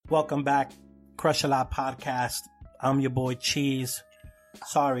Welcome back, Crush a Lot podcast. I'm your boy Cheese.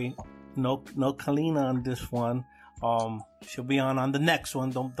 Sorry, no Kalina on this one. She'll be on the next one.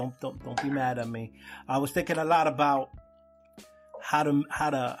 Don't be mad at me. I was thinking a lot about how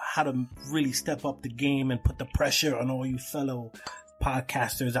to really step up the game and put the pressure on all you fellow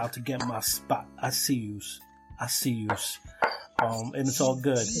podcasters out to get my spot. I see yous. And it's all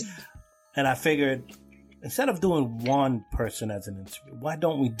good. And I figured, instead of doing one person as an interview, why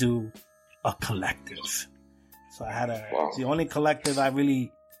don't we do a collective? So I had the only collective I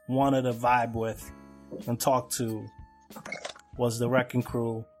really wanted to vibe with and talk to was the Wrecking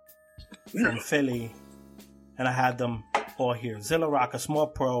Crew from Philly. And I had them all here. Zilla Rocka, Small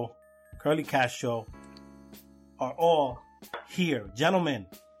Pro, Curly Castro are all here. Gentlemen,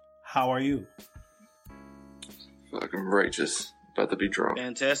 how are you? Fucking righteous. About to be drunk.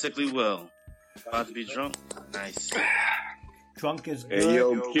 Fantastically well. About to be drunk? Nice. Drunk is good. Hey,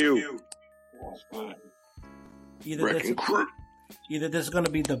 yo, Q. Either this is going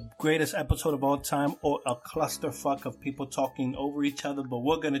to be the greatest episode of all time or a clusterfuck of people talking over each other, but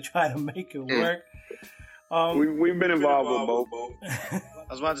we're going to try to make it work. We've been involved with both. I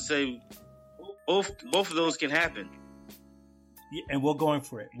was about to say, both of those can happen. Yeah, and we're going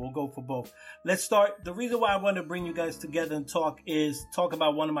for it. We'll go for both. Let's start. The reason why I want to bring you guys together and talk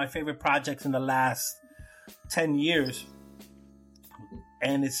about one of my favorite projects in the last 10 years.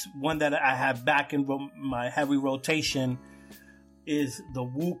 And it's one that I have back in my heavy rotation, is the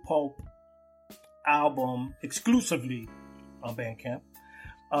Wu Pulp album exclusively on Bandcamp.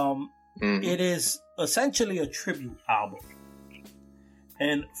 It is essentially a tribute album.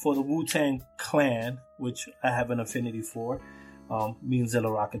 And for the Wu-Tang Clan, which I have an affinity for, me and Zilla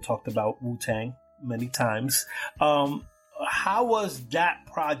Rocka talked about Wu-Tang many times. How was that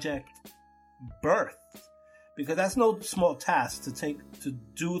project birthed? Because that's no small task to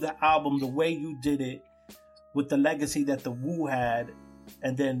do the album the way you did it, with the legacy that the Wu had,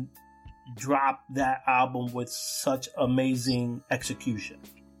 and then drop that album with such amazing execution.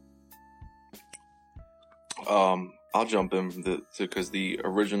 I'll jump in because the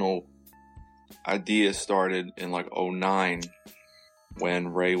original idea started in like 2009 when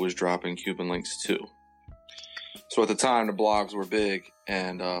Ray was dropping Cuban Links 2. So at the time, the blogs were big,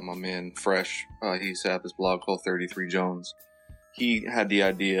 and my man Fresh, he used to have this blog called 33 Jones. He had the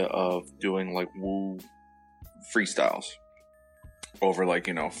idea of doing like Wu freestyles over like,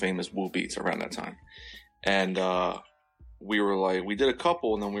 famous Wu beats around that time. And we did a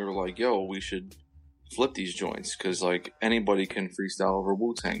couple, and then we were like, yo, we should flip these joints, because like anybody can freestyle over a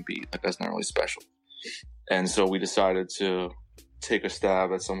Wu-Tang beat. Like, that's not really special. And so we decided to take a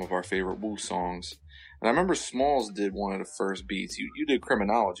stab at some of our favorite Wu songs. And I remember Smalls did one of the first beats. You did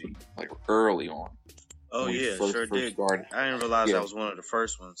Criminology, like early on. Oh, yeah, sure did. Started. I didn't realize that was one of the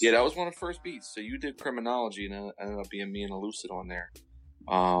first ones. Yeah, that was one of the first beats. So you did Criminology, and it ended up being me and Elucid on there.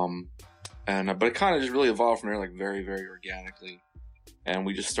 But it kind of just really evolved from there, like very, very organically. And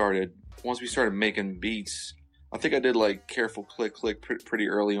we just started, once we started making beats, I think I did like Careful Click Click pretty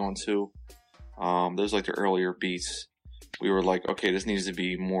early on too. Those like the earlier beats. We were like, okay, this needs to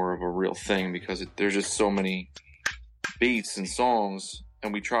be more of a real thing, because there's just so many beats and songs,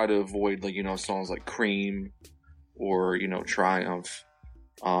 and we try to avoid like, songs like Cream or, Triumph.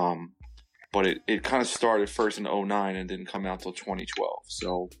 But it kind of started first in 2009 and didn't come out till 2012.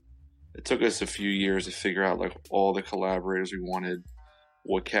 So it took us a few years to figure out like all the collaborators we wanted,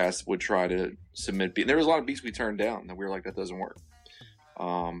 what cast would try to submit beats. There was a lot of beats we turned down that we were like, that doesn't work.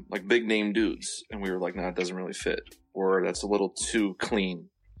 Like big name dudes, and we were like, no, it doesn't really fit, or that's a little too clean,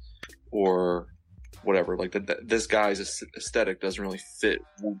 or whatever. Like this guy's aesthetic doesn't really fit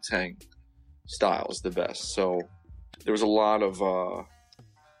Wu-Tang styles the best. So there was a lot of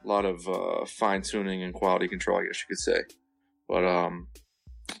fine tuning and quality control, I guess you could say. But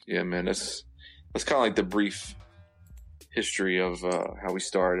yeah, man, that's kind of like the brief history of how we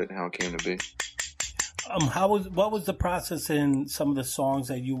started and how it came to be. What was the process in some of the songs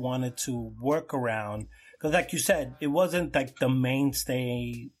that you wanted to work around? Because like you said, it wasn't like the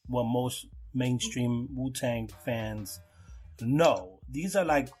mainstay, what most mainstream Wu-Tang fans know. These are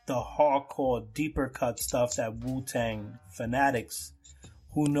like the hardcore, deeper cut stuff that Wu-Tang fanatics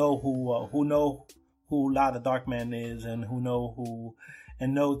who know who La the Dark Man is, and who know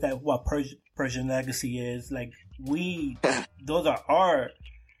that what Persian Legacy is. Like those are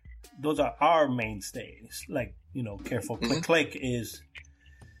our mainstays. Like, Careful Click Click is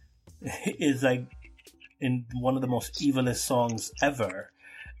like in one of the most evilest songs ever.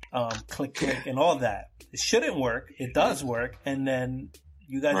 Click Click and all that. It shouldn't work. It does work. And then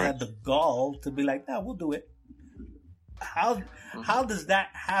you guys had the gall to be like, nah, we'll do it. how does that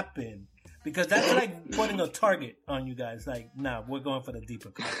happen? Because that's like putting a target on you guys. Like, nah, we're going for the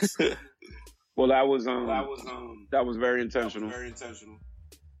deeper cuts. Well, that was very intentional.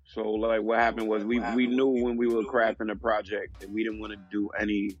 So, like, what happened was we knew when we were crafting the project that we didn't want to do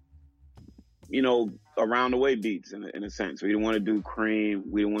any, around the way beats in a sense. We didn't want to do cream.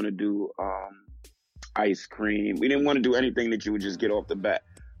 We didn't want to do ice cream. We didn't want to do anything that you would just get off the bat.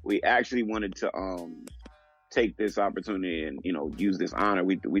 We actually wanted to take this opportunity and use this honor.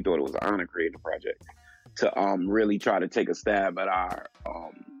 We thought it was an honor creating the project to really try to take a stab at our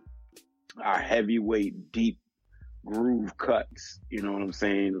heavyweight deep groove cuts. You know what I'm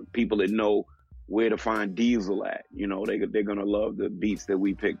saying? People that know where to find Diesel at. They're gonna love the beats that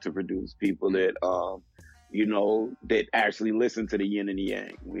we pick to produce. People that that actually listen to the yin and the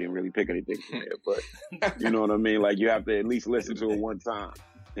yang. We didn't really pick anything from there, but you know what I mean? Like, you have to at least listen to it one time.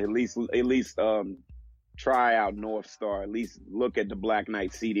 At least try out North Star. At least look at the Black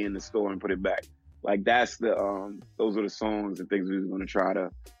Knight CD in the store and put it back. Like, that's those are the songs and things we were going to try to,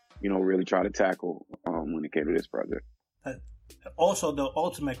 really try to tackle when it came to this project. Also, the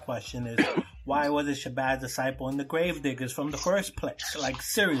ultimate question is, why wasn't Shabazz Disciple in the Gravediggers from the first place? Like,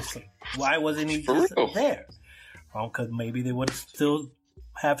 seriously, why wasn't he just there? Because maybe they would still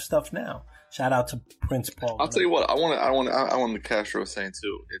have stuff now. Shout out to Prince Paul. I'll tell you what, I want the Castro saying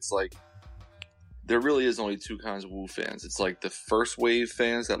too. It's like, there really is only two kinds of Wu fans. It's like the first wave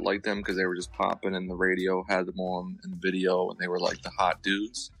fans that liked them because they were just popping in the radio, had them on in video, and they were like the hot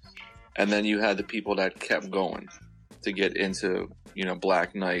dudes. And then you had the people that kept going to get into,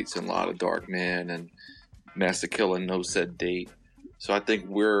 Black Knights and Lot of Dark Man and Master Killer, No Said Date. So I think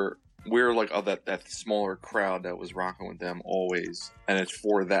we're like of that smaller crowd that was rocking with them always, and it's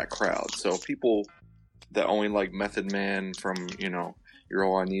for that crowd. So people that only like Method Man from, You're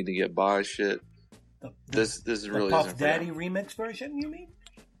All I Need to Get By shit. This is really the Puff Daddy remix version, you mean?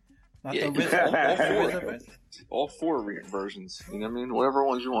 Not the original. All four versions. You know what I mean? Whatever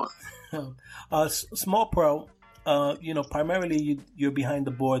ones you want. Small Pro. Primarily you're behind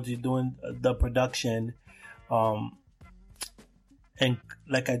the boards. You're doing the production, and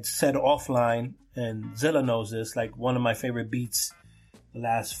like I said offline, and Zilla knows this. Like, one of my favorite beats the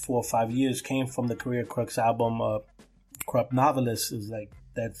last 4 or 5 years came from the Career Crooks album. Corrupt Novelist is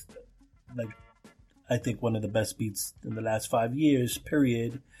that's I think one of the best beats in the last 5 years,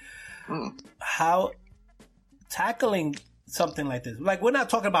 period. How tackling something like this, like, we're not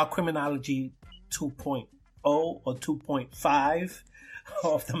talking about Criminology 2.0 or 2.5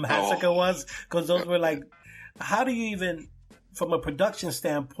 of the Massacre ones, because those were like, how do you even, from a production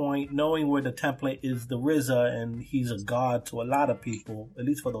standpoint, knowing where the template is the RZA and he's a god to a lot of people, at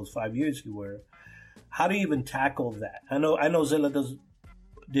least for those 5 years you were, how do you even tackle that? I know Zilla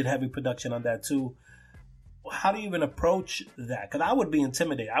did heavy production on that too. How do you even approach that? Because I would be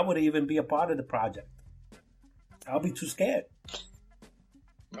intimidated. I wouldn't even be a part of the project. I'll be too scared.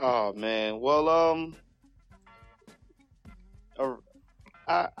 Oh man, well,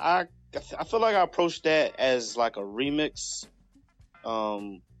 I feel like I approached that as like a remix. But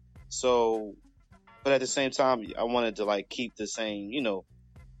at the same time, I wanted to like keep the same,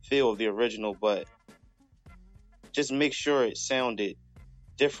 feel of the original, but just make sure it sounded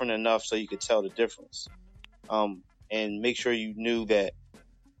different enough so you could tell the difference. And make sure you knew that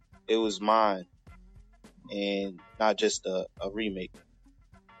it was mine and not just a remake.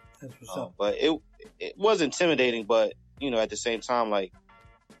 That's what's up. But it was intimidating, but at the same time, like,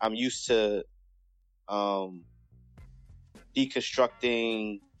 I'm used to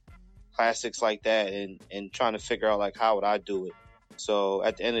deconstructing classics like that and trying to figure out like how would I do it. So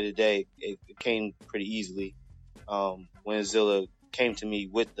at the end of the day, it came pretty easily. When Zilla came to me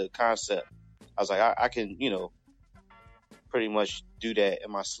with the concept, I was like, I can, pretty much do that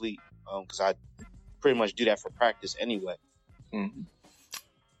in my sleep, because I pretty much do that for practice anyway. Mm-hmm.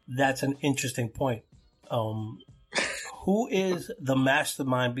 That's an interesting point. Who is the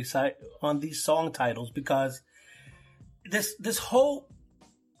mastermind beside on these song titles? Because this whole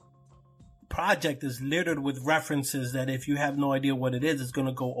project is littered with references that if you have no idea what it is, it's going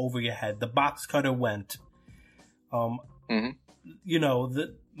to go over your head. The Box Cutter Went. The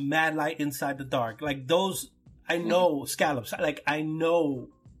Mad Light Inside the Dark. Like, those, I know Scallops. Like, I know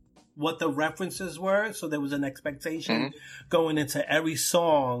what the references were, so there was an expectation going into every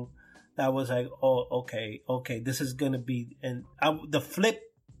song that was like, oh, okay, this is gonna be, and the flip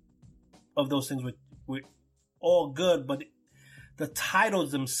of those things were all good, but the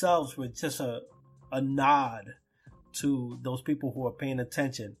titles themselves were just a nod to those people who are paying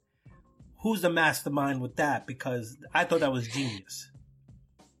attention. Who's the mastermind with that? Because I thought that was genius.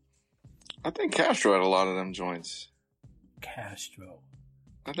 I think Castro had a lot of them joints. Castro.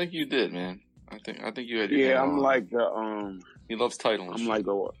 I think you did, man. I think you had. Yeah, I'm like the He loves title. I'm like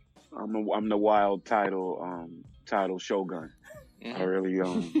I'm the wild title shogun. I really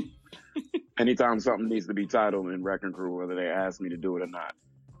anytime something needs to be titled in Wrecking Crew, whether they ask me to do it or not,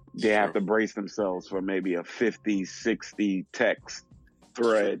 they have to brace themselves for maybe a 50, 60 text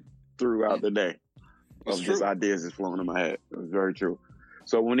thread throughout the day of just ideas that's flowing in my head. It was very true.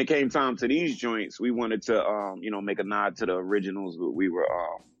 So when it came time to these joints, we wanted to, make a nod to the originals. But we were,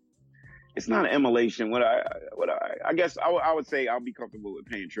 it's not an emulation. I guess I would say I'll be comfortable with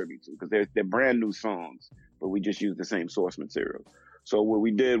paying tribute to, because they're brand new songs, but we just used the same source material. So what we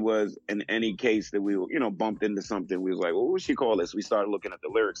did was, in any case that we, bumped into something, we was like, well, what would she call this? We started looking at the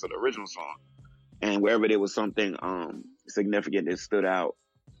lyrics of the original song, and wherever there was something significant that stood out,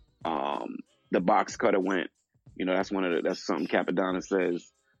 the box cutter went. That's something Capadonna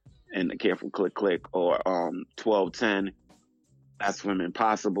says in the Careful Click Click, or 1210. That's from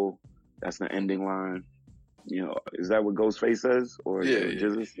Impossible. That's the ending line. Is that what Ghostface says? Or it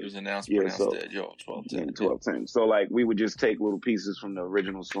was announced dead. 1210. 1210. So like we would just take little pieces from the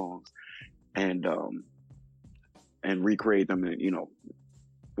original songs and recreate them. And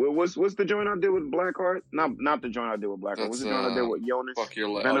what's the joint I did with Blackheart? Not the joint I did with Blackheart. What's the joint I did with Jonas? Fuck Your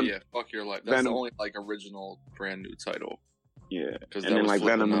Life. Venom. Oh yeah, Fuck Your Life. That's Venom. the only original brand new title. Yeah, and then like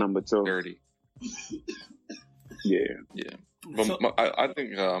Venom number 2. Dirty. Yeah. But I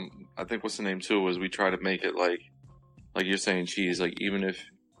think what's the name too is we try to make it like you're saying, cheese. Like even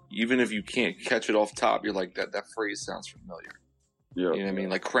if you can't catch it off top, you're like that phrase sounds familiar. Yeah. You know what I mean?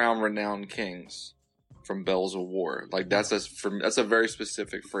 Like crown renowned kings from Bells of War. Like that's a very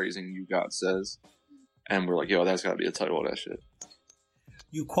specific phrasing You Got says, and we're like, yo, that's got to be a title of that shit.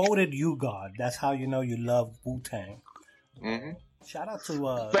 You quoted You God. That's how you know you love Wu-Tang. Mm-hmm. Shout out to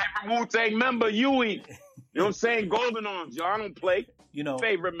favorite Wu-Tang member, Yui. You know what I'm saying? Golden Arms, yo. I don't play.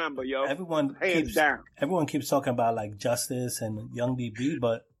 Favorite member, yo. Everyone keeps talking about like Justice and Young DB,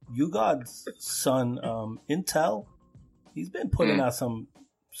 but You God's son, Intel, he's been putting out some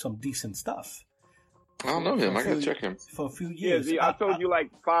decent stuff. I don't know him. I gotta check him for a few years. Yeah, I told you like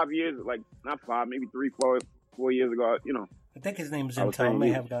 5 years, like not 5, maybe 3, 4 years ago. I think his name is Intel. I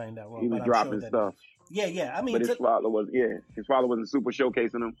may have gotten that wrong. He was dropping stuff. Yeah. I mean, but his father wasn't super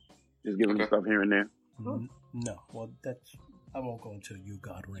showcasing him, just giving him stuff here and there. No, well, I won't go into a You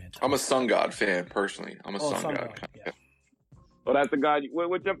God rant. I'm a Sun God fan personally. I'm a Sun God. Yeah. So that's the God.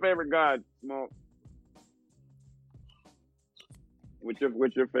 What's your favorite God, Smoke?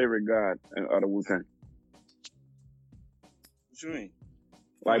 What's your favorite God out of Wu-Tang? What you mean?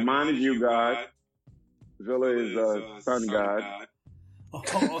 Like mine is You God. Zilla is Sun God.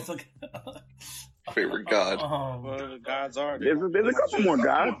 Favorite God. Well, gods are there. There's a couple more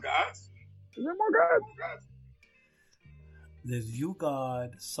gods. Is there more gods? There's You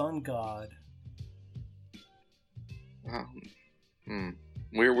God, Sun God.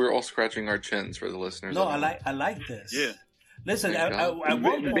 We're all scratching our chins for the listeners. No, I like this. Yeah. Listen, at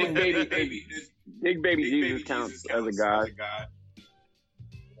one point, Big Baby Jesus counts as a god.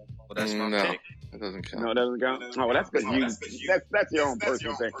 Well, that's my pick. That doesn't count. No, it doesn't count. Oh, well, that's because that's your own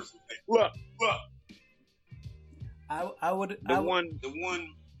personal thing. Look. I would.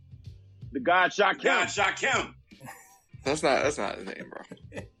 The God Shakim. That's not his name, bro.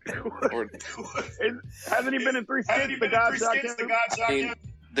 Hasn't he been in 3 skits? The God Shakim.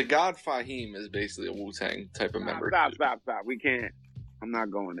 The God Fahim is basically a Wu-Tang type of member. Stop. We can't. I'm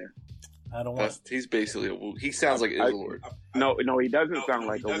not going there. I don't want. He's basically he sounds like Izzlord. No, he doesn't sound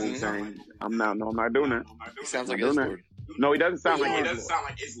like a Wu-Tang. I'm not doing that. He sounds like Izzlord. No, he doesn't sound like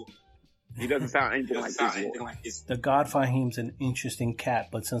Izzlord. He doesn't sound anything like Izzlord. The God Fahim's an interesting cat,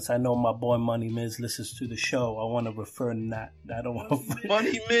 but since I know my boy Money Miz listens to the show, I want to refer to that. I don't want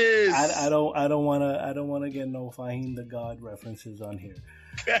Money Miz. I don't want to get no Fahim the God references on here.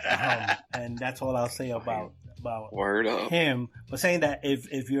 And that's all I'll say about Word up. him. But saying that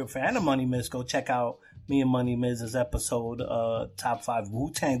if you're a fan of Money Miz, go check out me and Money Miz's episode, top 5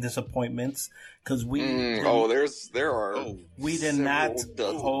 Wu-Tang disappointments, because we did not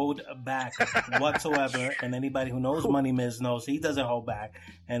hold back whatsoever. And anybody who knows Money Miz knows he doesn't hold back.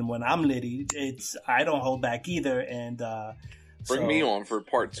 And when I'm litty, I don't hold back either. And bring me on for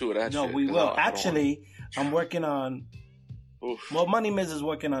part 2 of that. No, shit, we will. Actually, I'm working on. Well, Money Miz is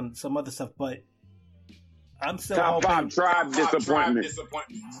working on some other stuff, but I'm still top hoping. 5 tribe disappointment.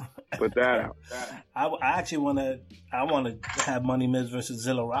 Put that out. I actually want to have Money Miz versus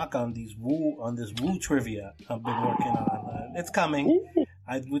Zilla Rock on this Wu trivia I've been working on. It's coming.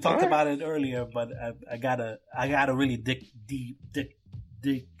 We talked about it earlier, but I gotta really dig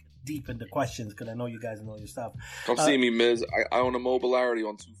deep into questions because I know you guys know your stuff. Come see me, Miz. I own a Mobilarity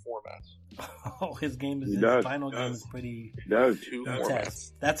on 2 formats. Oh, his game is He his does. final game is pretty Does 2 intense.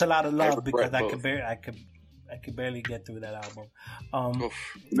 formats. That's a lot of love Never because regret I could barely get through that album. Oof.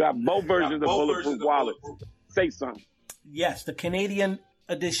 you got both versions of Bulletproof Wallace. Say something. Yes, the Canadian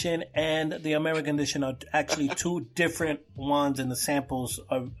edition and the American edition are actually two different ones, and the samples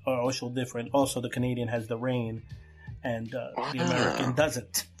are also different. Also, the Canadian has the rain, and the American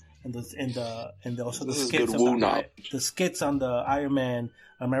doesn't. And also the This is skits good of woo knob. the skits on the Iron Man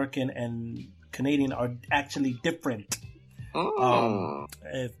American and Canadian are actually different.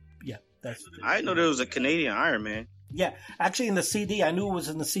 That's I didn't know there was a Canadian Iron Man. yeah. Actually, in the CD, I knew it was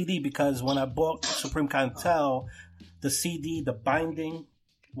in the CD because when I bought Supreme Clientele, the CD, the binding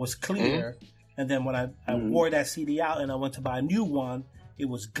was clear, and then when I wore that CD out and I went to buy a new one, it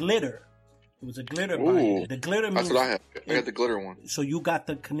was glitter. It was a glitter binding. The glitter means That's what I have. I got the glitter one. so you got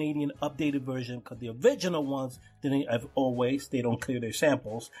the Canadian updated version because the original ones didn't. As always, they don't clear their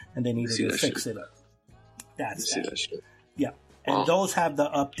samples and they needed See to that fix shit. it up. That's See that. that shit. Yeah. And Wow. those have the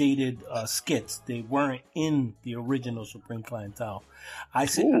updated skits. They weren't in the original Supreme Clientele. I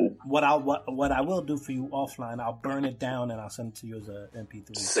see what I will do for you offline. I'll burn it down and I'll send it to you as a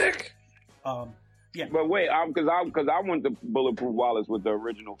MP3. Sick. Yeah. But wait, because I went to Bulletproof Wallace with the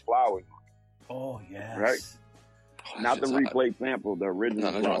original Flowers, Oh yes. Right. Oh, not the that shit's hot. replay sample, the original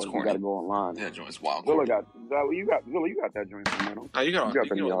No, that Flowers. joint's You corny. got to go online. That joint's wild. Zilla got that joint from me. Oh, you got You got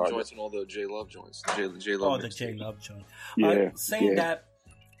the them yard. joints and all the J Love joints. J Love. Oh, the J Love joint. Yeah, Saying yeah. that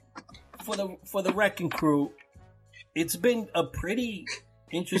for the Wrecking Crew, it's been a pretty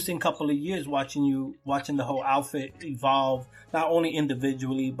interesting couple of years watching the whole outfit evolve, not only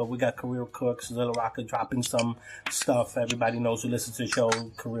individually, but we got Career Crooks, Little Rocket dropping some stuff. Everybody knows who listens to the show.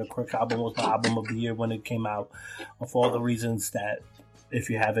 Career Crooks album was my album of the year when it came out, for all the reasons that if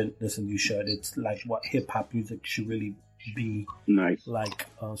you haven't listened, you should. It's like what hip hop music should really be Nice. like.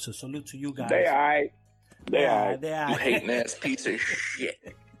 So salute to you guys. They alright. They Yeah, alright. they You are. hating ass piece of shit.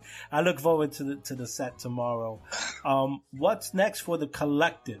 I look forward to the set tomorrow. What's next for the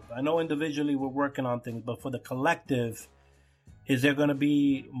collective? I know individually we're working on things, but for the collective, is there going to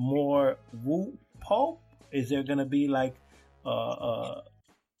be more Woo Pulp? Is there going to be like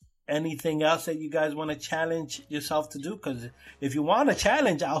anything else that you guys want to challenge yourself to do? Because if you want a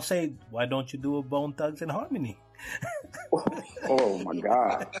challenge, I'll say, why don't you do a Bone Thugs and Harmony? Oh my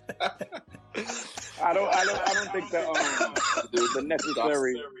God. I don't think the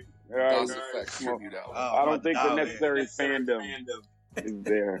necessary. Dawes Effect tribute album. I don't think the Oh, necessary fandom is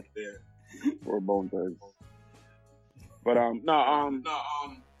there for Bone Thugs. But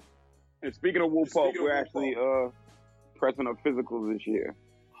and speaking of Woo Pulp, we're actually pressing up physicals this year.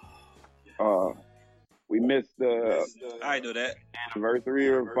 We missed the I do that. anniversary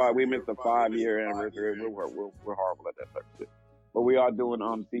we missed the 5-year anniversary. We're horrible at that type of shit. But we are doing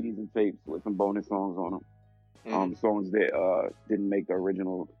CDs and tapes with some bonus songs on them. Songs that didn't make the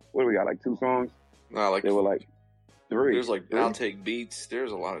original. What do we got? Like 2 songs? Nah, like They were like 3. there's like 3? outtake beats.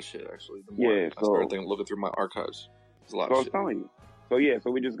 There's a lot of shit actually. The more Yeah, I started looking through my archives. There's a lot So I of was shit. telling you. So yeah,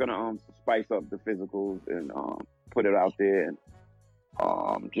 so we're just gonna spice up the physicals and put it out there, and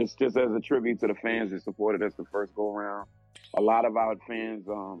just as a tribute to the fans that supported us the first go around. A lot of our fans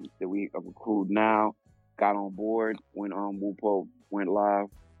that we have accrued now got on board when Woo Pulp went live,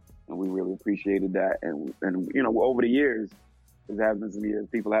 and we really appreciated that. And you know, over the years, it has been some years,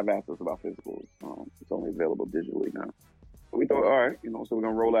 people have asked us about physicals. It's only available digitally now. So we thought, all right, you know, so we're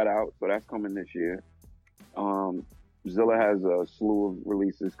gonna roll that out. So that's coming this year. Zilla has a slew of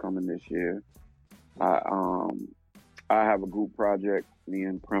releases coming this year. I have a group project. Me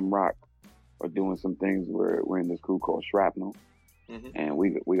and Prem Rock are doing some things. We're in this crew called Shrapnel, and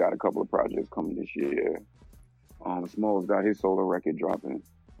we got a couple of projects coming this year. Smalls got his solo record dropping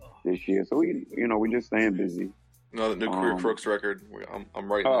this year, so we're just staying busy. No, the new Career Crooks record.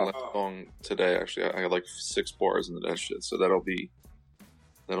 I'm writing the last song today. Actually, I got like 6 bars into that shit, so that'll be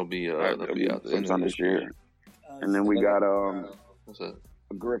out the end of this year. And then we got What's that?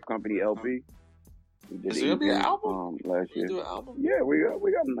 a Griff Company LP. We did Is it gonna be an album? Last You year. do an album? Yeah, we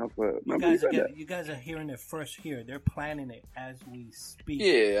got enough. You guys are hearing it first here. They're planning it as we speak.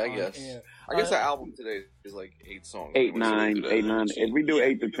 Yeah, I on guess. air. I guess the album today is like 8 songs. 8, 9. If we do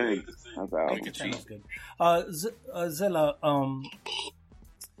 8 to 10, that's our 8 album. to 10 is good. Zilla, I'm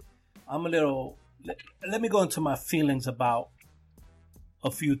a little. Let me go into my feelings about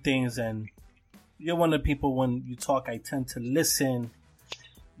a few things, and you're one of the people when you talk, I tend to listen.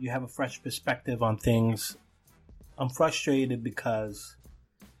 You have a fresh perspective on things. I'm frustrated because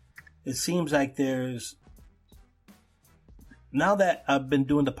it seems like there's now that I've been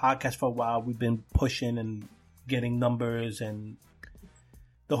doing the podcast for a while, we've been pushing and getting numbers, and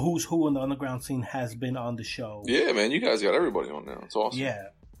the who's who in the underground scene has been on the show. Yeah, man, you guys got everybody on now. It's awesome.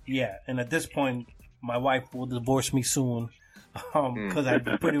 Yeah. And at this point, my wife will divorce me soon because I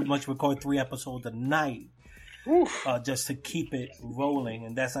pretty much record 3 episodes a night just to keep it rolling,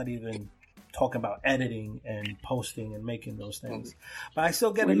 and that's not even talking about editing and posting and making those things. But I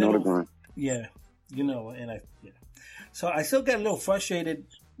still get a little, So I still get a little frustrated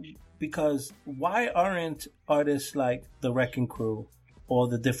because why aren't artists like the Wrecking Crew or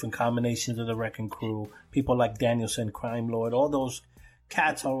the different combinations of the Wrecking Crew, people like Danielson, Crime Lord, all those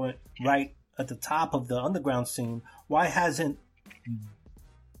cats are right at the top of the underground scene? Why hasn't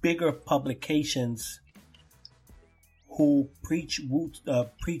bigger publications who preach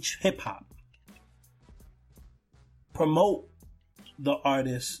hip hop promote the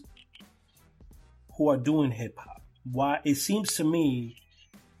artists who are doing hip hop? Why? It seems to me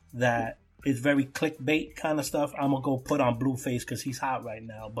that it's very clickbait kind of stuff. I'm gonna go put on Blueface because he's hot right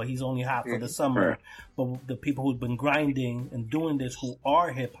now, but he's only hot for the summer. Right. But the people who've been grinding and doing this, who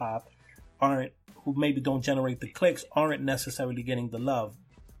are hip hop, who maybe don't generate the clicks, aren't necessarily getting the love.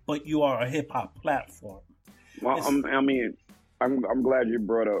 But you are a hip hop platform. Well, I'm glad you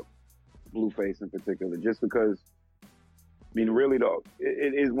brought up Blueface in particular, just because. I mean, really though,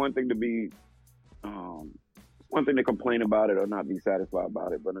 it is one thing to be. One thing to complain about it or not be satisfied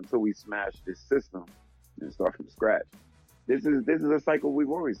about it, but until we smash this system and start from scratch, this is a cycle we've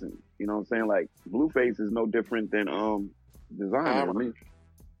always seen. You know what I'm saying? Like Blueface is no different than Designer. I mean,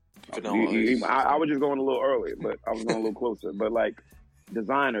 I was just going a little early, but I was going a little closer. But like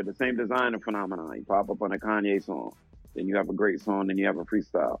Designer, the same Designer phenomenon. You pop up on a Kanye song, then you have a great song, then you have a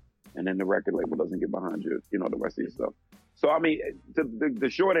freestyle, and then the record label doesn't get behind you. You know, the rest of your stuff. So I mean, the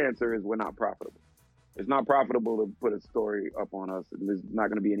short answer is we're not profitable. It's not profitable to put a story up on us. There's not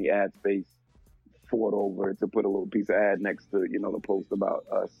going to be any ad space forward over to put a little piece of ad next to, the post about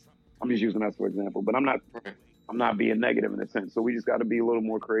us. I'm just using us for example, but I'm not being negative in a sense. So we just got to be a little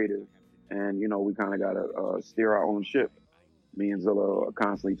more creative, and we kind of got to steer our own ship. Me and Zilla are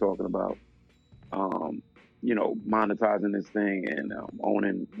constantly talking about, monetizing this thing and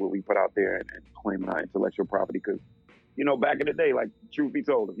owning what we put out there and claiming our intellectual property. Because, back in the day, like truth be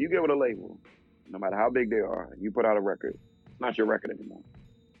told, if you give it a label, no matter how big they are, and you put out a record, it's not your record anymore.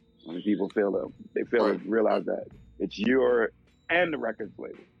 I mean, people fail to realize that it's your and the record's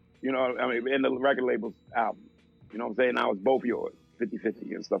label. And the record label's album. You know what I'm saying? Now it's both yours,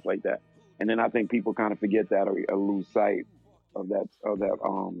 50-50 and stuff like that. And then I think people kind of forget that or lose sight of that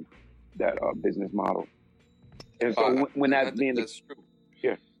business model. And so when that's true.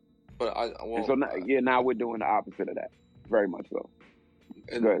 Yeah. But now we're doing the opposite of that, very much so.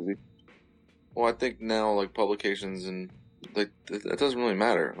 And, Go ahead, Z. Well, I think now, like, publications and, like, that doesn't really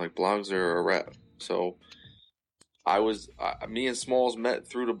matter. Like, blogs are a wrap. So, me and Smalls met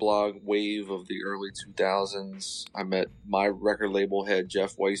through the blog wave of the early 2000s. I met my record label head,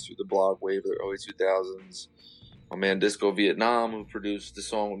 Jeff Weiss, through the blog wave of the early 2000s. My man Disco Vietnam, who produced the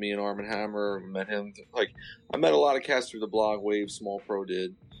song with me and Arm & Hammer, met him. I met a lot of cats through the blog wave. Small Pro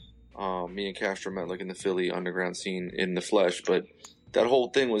did. Me and Castro met, like, in the Philly underground scene in the flesh, but that whole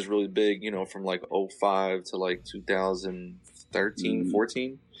thing was really big, from like 2005 to like 2013,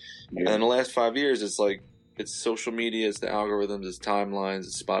 14. Yeah. And in the last 5 years, it's like, it's social media, it's the algorithms, it's timelines,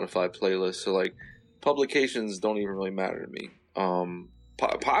 it's Spotify playlists. So like publications don't even really matter to me.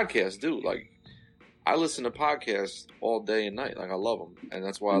 Podcasts do. Like I listen to podcasts all day and night. Like I love them. And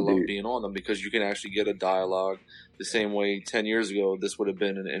that's why I love being on them, because you can actually get a dialogue the same way 10 years ago, this would have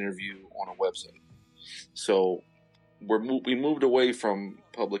been an interview on a website. So we moved away from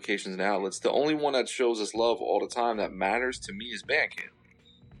publications and outlets. The only one that shows us love all the time that matters to me is Bandcamp.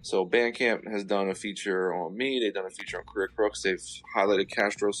 So Bandcamp has done a feature on me. They've done a feature on Career Crooks. They've highlighted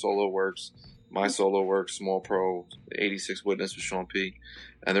Castro's solo works, my solo works, Small Pro, 86 Witness with Sean P.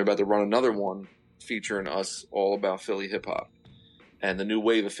 And they're about to run another one featuring us, all about Philly hip hop and the new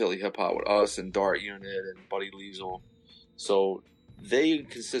wave of Philly hip hop with us and Dart Unit and Buddy Liesel. So they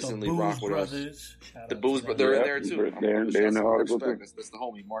consistently rock with us. The Booze, but they're in there too. They're in the article too. That's the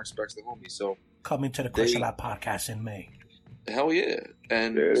homie. Mark Speck's the homie. So coming to the Christian Lab podcast in May. Hell yeah.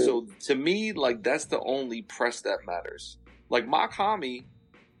 And so to me, like, that's the only press that matters. Like Mock Hami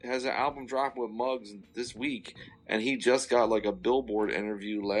has an album drop with Muggs this week, and he just got like a Billboard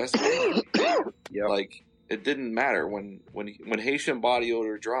interview last week. Yep. Like it didn't matter when Haitian Body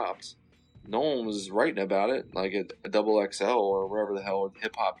Odor dropped. No one was writing about it, like at Double XL or wherever the hell,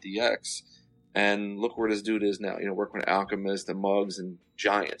 Hip Hop DX. And look where this dude is now. Working with Alchemist and Muggs and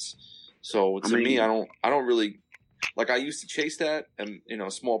Giants. So to me, I don't really like I used to chase that, and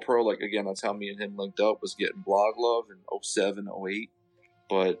Small Pro, like again, that's how me and him linked up, was getting blog love in 07, 08.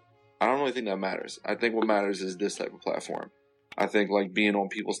 But I don't really think that matters. I think what matters is this type of platform. I think like being on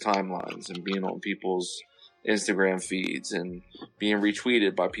people's timelines and being on people's Instagram feeds and being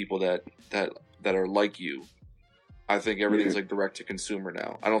retweeted by people that are like you. I think everything's like direct to consumer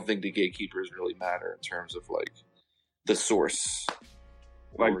now. I don't think the gatekeepers really matter in terms of like the source.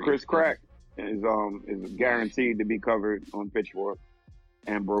 Like Chris Crack is guaranteed to be covered on Pitchfork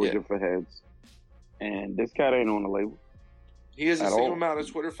and Ambrosia for Heads, and this cat ain't on the label. He has the same amount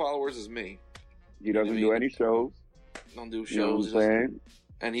of Twitter followers as me. He doesn't do any shows. Don't do shows. You know what I'm saying?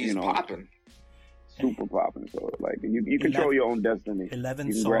 And he's popping. Super popping. So like you control your own destiny.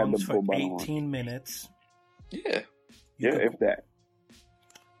 11 songs for 18 minutes. Yeah. If that.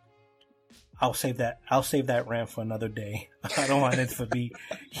 I'll save that rant for another day. I don't want it to be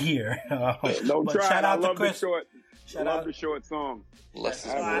here. Don't try. Shout out I to Chris. I love the short song.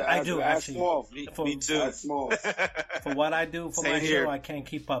 I do actually. Small. Me too. Small. For what I do for my show, I can't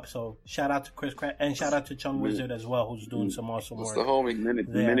keep up. So shout out to Chris Crack and shout out to Chung Wizard as well, who's doing some awesome work. The homie.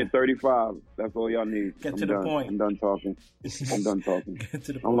 Minute 35. That's all y'all need. Get to the point. I'm done talking. Get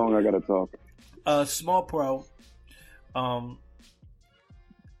to the point. How long I gotta talk? Small Pro.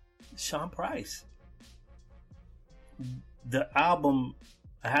 Sean Price. The album,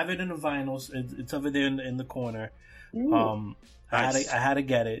 I have it in the vinyls. It's over there in the corner. Nice. I had to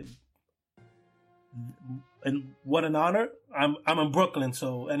get it, and what an honor! I'm in Brooklyn,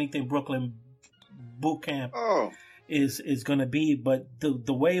 so anything Brooklyn boot camp is going to be. But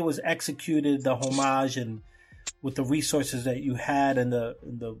the way it was executed, the homage, and with the resources that you had, and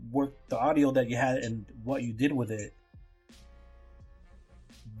the work, the audio that you had, and what you did with it.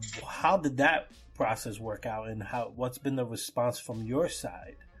 How did that process work out, and what's been the response from your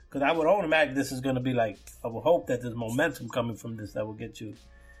side? Because I would imagine this is going to be like, I would hope that there's momentum coming from this that will get you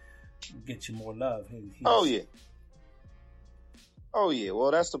more love. Oh yeah.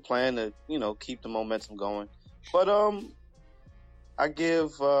 Well, that's the plan, to keep the momentum going. But I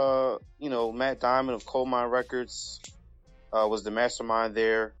give Matt Diamond of Coal Mine Records was the mastermind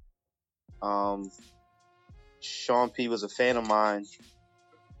there. Sean P was a fan of mine.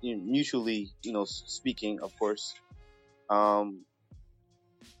 Mutually, speaking, of course.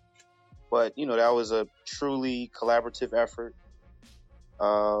 But, that was a truly collaborative effort.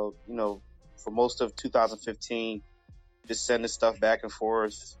 For most of 2015, just sending stuff back and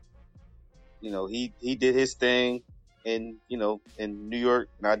forth. He did his thing in New York,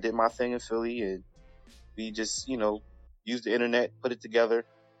 and I did my thing in Philly, and we just, used the internet, put it together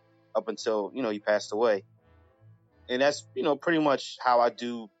up until, he passed away. And that's, pretty much how I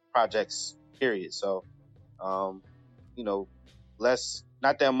do projects, period. So, not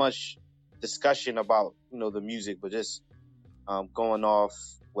that much discussion about, the music, but just going off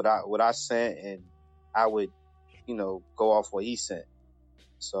what I sent, and I would, go off what he sent.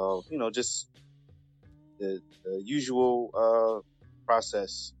 So, just the usual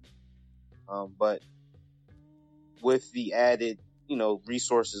process. But with the added,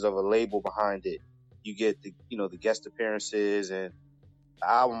 resources of a label behind it, you get the guest appearances and the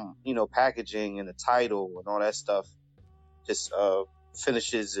album, packaging and the title and all that stuff just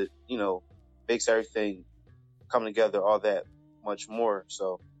finishes it, makes everything come together all that much more.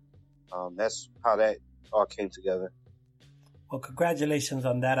 So that's how that all came together. Well, congratulations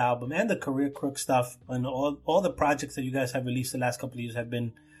on that album and the Career Crook stuff, and all the projects that you guys have released the last couple of years have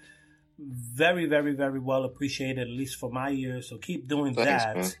been very, very, very well appreciated, at least for my ears. So keep doing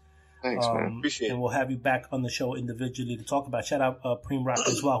that. Man. Thanks, man. Appreciate it. And we'll have you back on the show individually to talk about. Shout out Preem Rock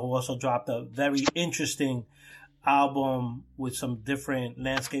as well, who also dropped a very interesting album with some different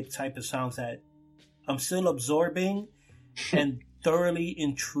landscape type of sounds that I'm still absorbing and thoroughly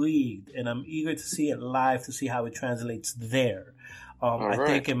intrigued, and I'm eager to see it live to see how it translates there. I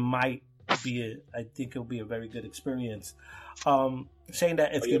think it'll be a very good experience. Saying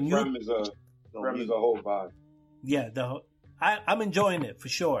that if you're new, Prem is a whole vibe. Yeah, I'm enjoying it for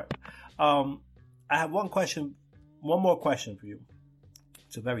sure. I have one more question for you.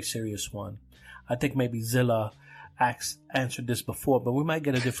 It's a very serious one. I think maybe Zilla answered this before, but we might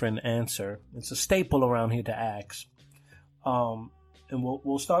get a different answer. It's a staple around here to ask. And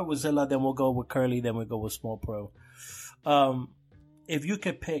we'll start with Zilla, then we'll go with Curly, then we'll go with Small Pro. If you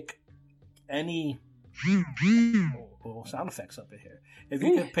could pick any sound effects up in here. If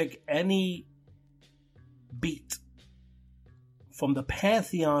you could pick any beat from the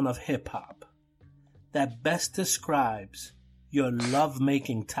pantheon of hip hop that best describes your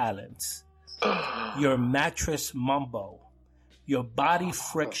love-making talents, your mattress mumbo, your body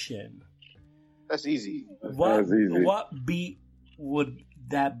friction, That's easy. What That's easy. what beat would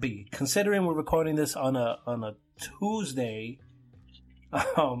that be? Considering we're recording this on a Tuesday,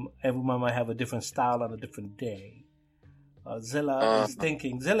 everyone might have a different style on a different day. Zilla is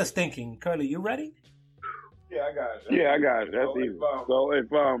thinking. Zilla's thinking. Curly, you ready? Yeah, I got it. Yeah, I got it. That's easy. So if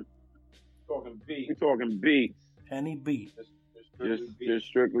Talking beat. we're talking beats, Any beat. just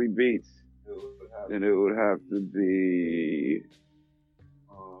strictly beats, then it would have to be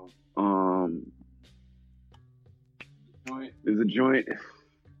there's a joint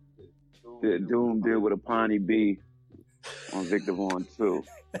that Doom did with a Pawnee B on Victor Vaughn 2.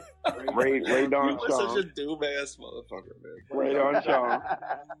 Ray Don You're such a Sean. doom ass motherfucker, man. Ray Don Sean.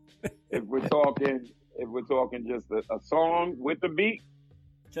 If we're talking just a song with the beat,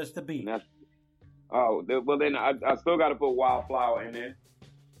 Just the beat. that's well then I still got to put Wildflower in there.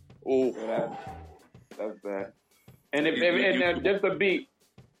 Oh, So that's that. And if You- and then just a beat,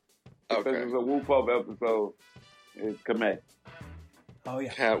 because okay. it's a Whoop Up episode, it's Komet. Oh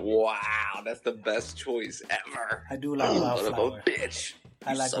yeah. Wow, that's the best choice ever. I do like Son of Wildflower. a bitch.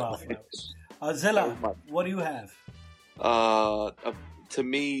 I like Son of a Wildflower. bitch. Zilla, what do you have? To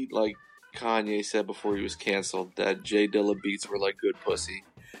me, like Kanye said before he was canceled, that Jay Dilla beats were like good pussy.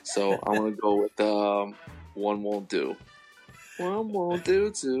 So I'm gonna go with One Won't Do. One won't do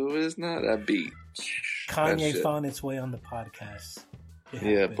too is not a beat. That Kanye shit. found its way on the podcast. It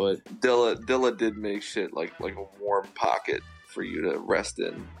Yeah, happened. but Dilla did make shit like a warm pocket for you to rest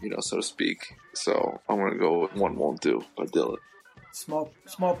in, so to speak. So I'm gonna go with One Won't Do by Dilla. Small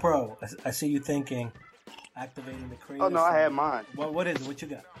Pro. I see you thinking. Activating the crazy. Oh no, I had mine. What is it? What you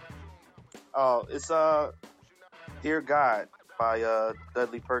got? Oh, it's Dear God by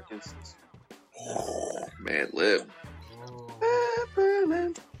Dudley Perkins. Oh, man, live.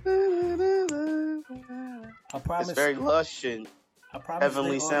 I promise. It's very lush and I promise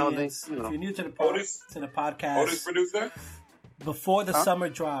heavenly the sounding, audience, you know. If you're new to the Otis? podcast, Otis produced that? before the Huh? summer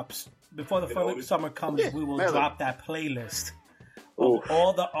drops, before the Otis? summer comes, Yeah, we will really. drop that playlist Oh. of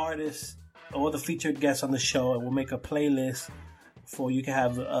all the artists, all the featured guests on the show, and we'll make a playlist for you can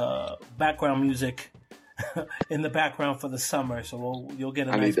have background music in the background for the summer. So you'll get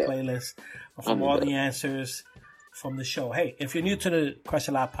a I nice need that. playlist I from need all that. the answers from the show. Hey, if you're new to the Crush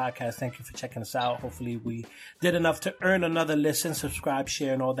a Lot podcast, thank you for checking us out. Hopefully we did enough to earn another listen, subscribe,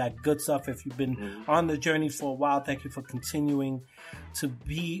 share, and all that good stuff. If you've been on the journey for a while, thank you for continuing to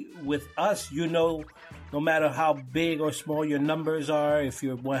be with us. No matter how big or small your numbers are, if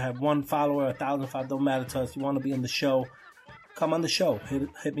you have one follower, 1,000 followers, don't matter to us. You want to be on the show, come on the show.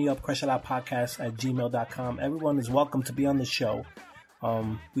 Hit me up, crushalotpodcast@gmail.com. Everyone is welcome to be on the show.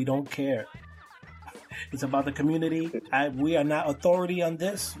 We don't care. It's about the community. We are not authority on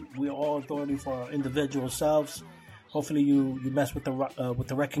this. We are all authority for our individual selves. Hopefully, you mess with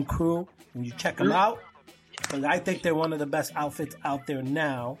the Wrecking Crew and you check them out. Because I think they're one of the best outfits out there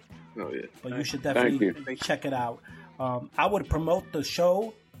now. Oh yeah. But you should Thank definitely check it out. I would promote the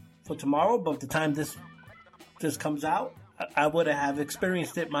show for tomorrow, but the time this comes out, I would have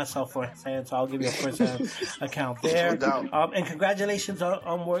experienced it myself firsthand, so I'll give you a first-hand account there. No doubt. And congratulations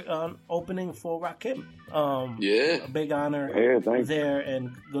on opening for Rakim. Yeah. A big honor Yeah, thanks. there,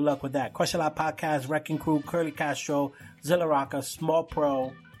 and good luck with that. Crush a Lot Podcast, Wrecking Crew, Curly Castro, Zilla Rocca, Small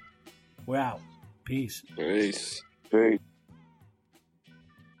Pro. We're out. Peace. Peace. Peace.